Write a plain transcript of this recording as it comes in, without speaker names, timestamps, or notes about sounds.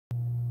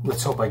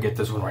Let's hope I get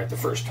this one right the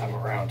first time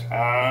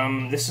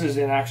around. This is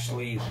in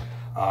actually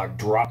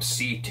drop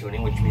C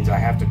tuning, which means I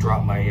have to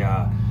drop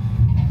my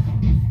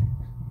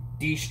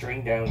D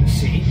string down to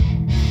C.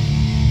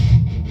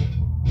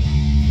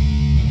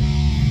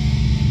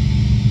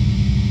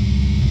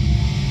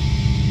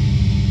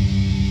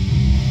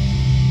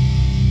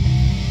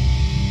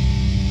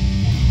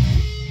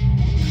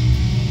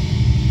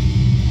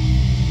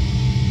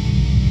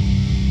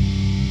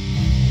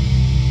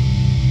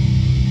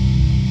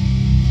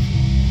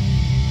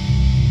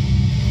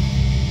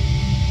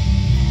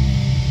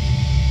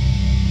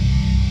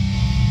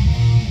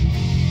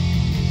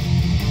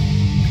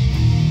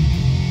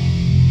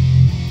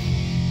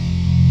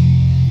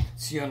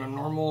 See, on a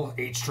normal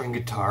 8-string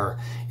guitar,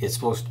 it's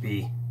supposed to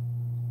be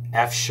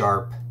F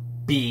sharp,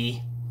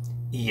 B,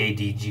 E, A,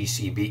 D, G,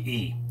 C, B,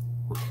 E,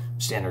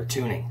 standard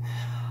tuning.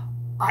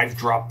 I've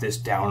dropped this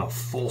down a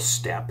full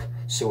step,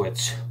 so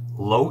it's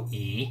low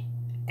E,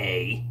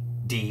 A,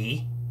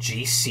 D,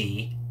 G,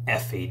 C,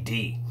 F, A,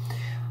 D.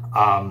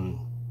 On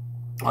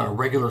a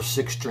regular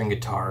 6-string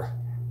guitar,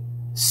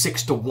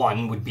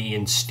 6-to-1 would be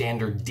in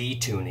standard D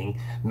tuning,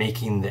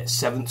 making the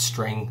 7th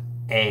string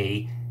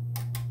A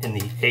and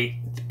the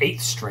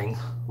 8th string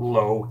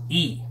low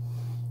E.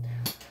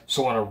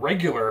 So on a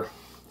regular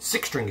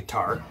 6-string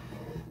guitar,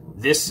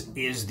 this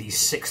is the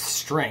 6th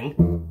string,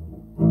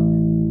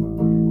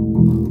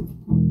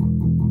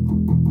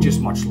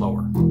 just much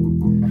lower.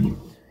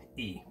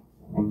 E.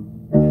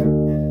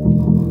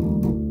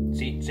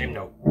 See, same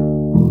note.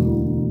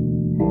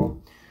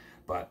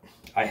 But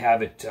I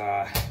have it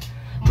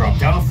dropped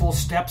down a full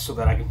step so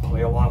that I can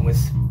play along with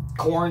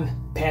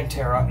Korn,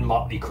 Pantera, and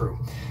Motley Crue,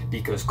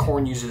 because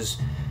Korn uses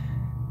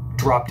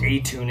dropped A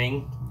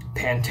tuning,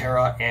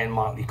 Pantera and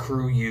Motley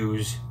Crue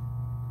use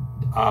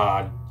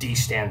D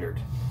standard.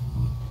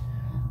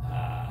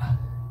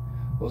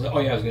 What was that? Oh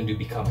yeah, I was going to do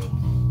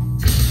Becoming.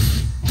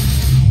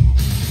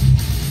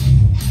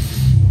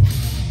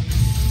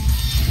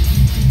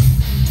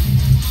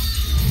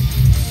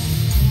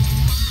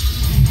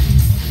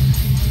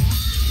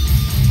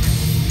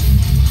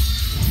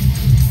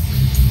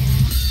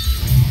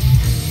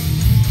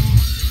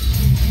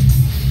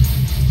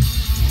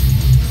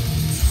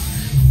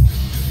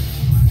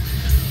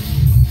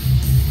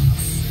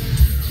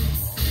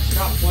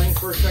 Playing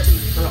for a second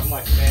to turn up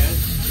my fan.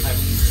 I've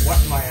sweat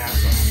my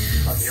ass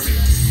off. Okay, here we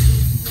go.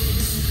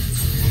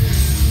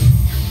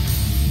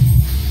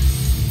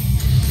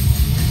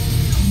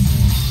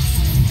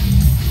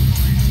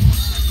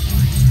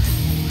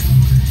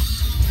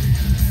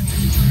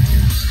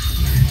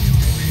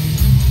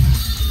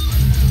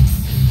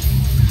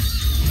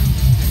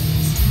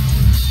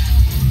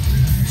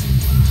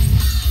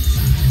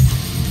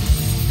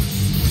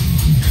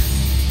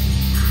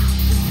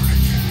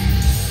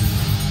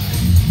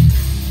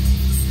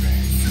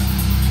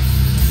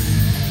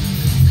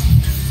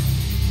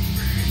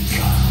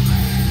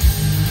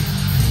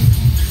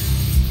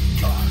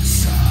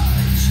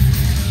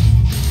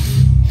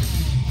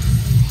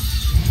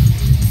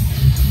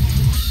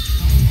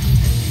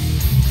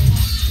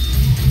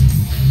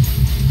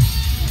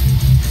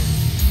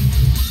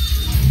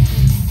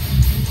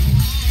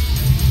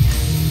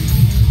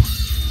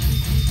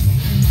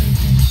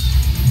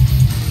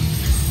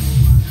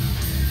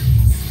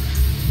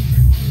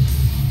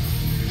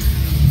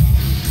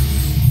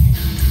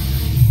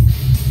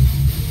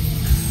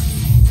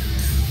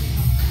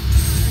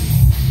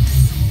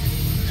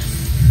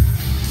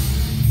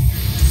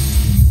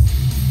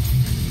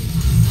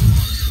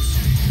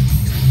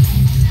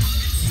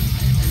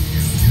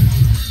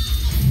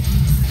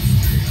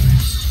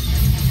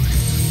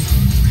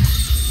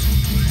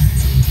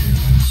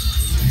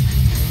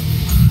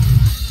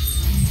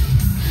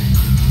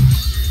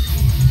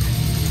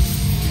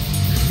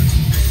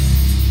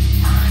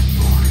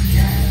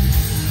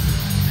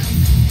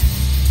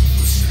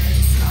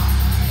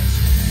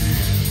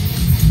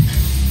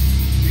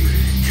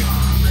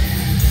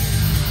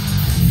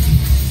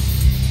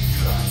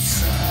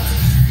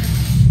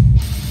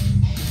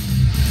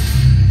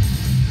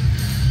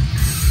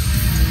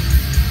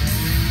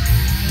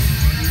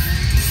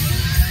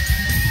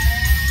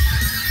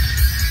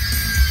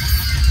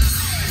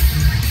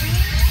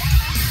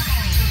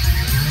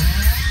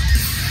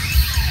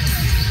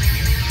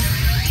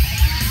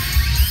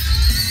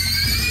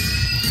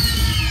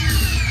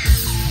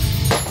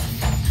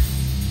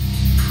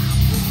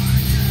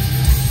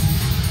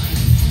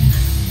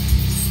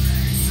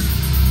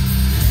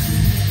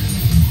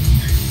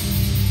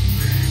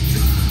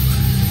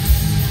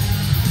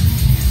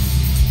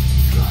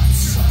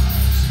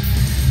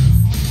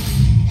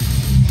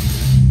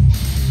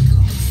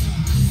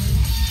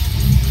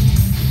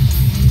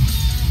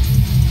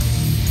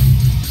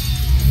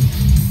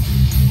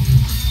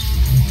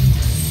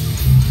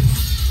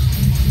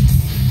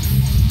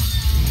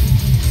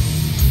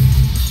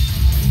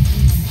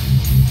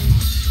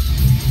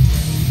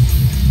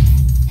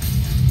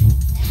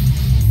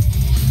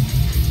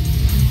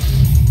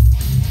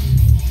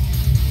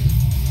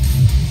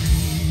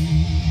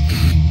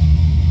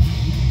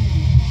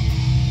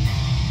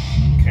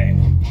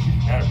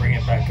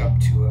 it back up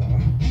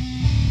to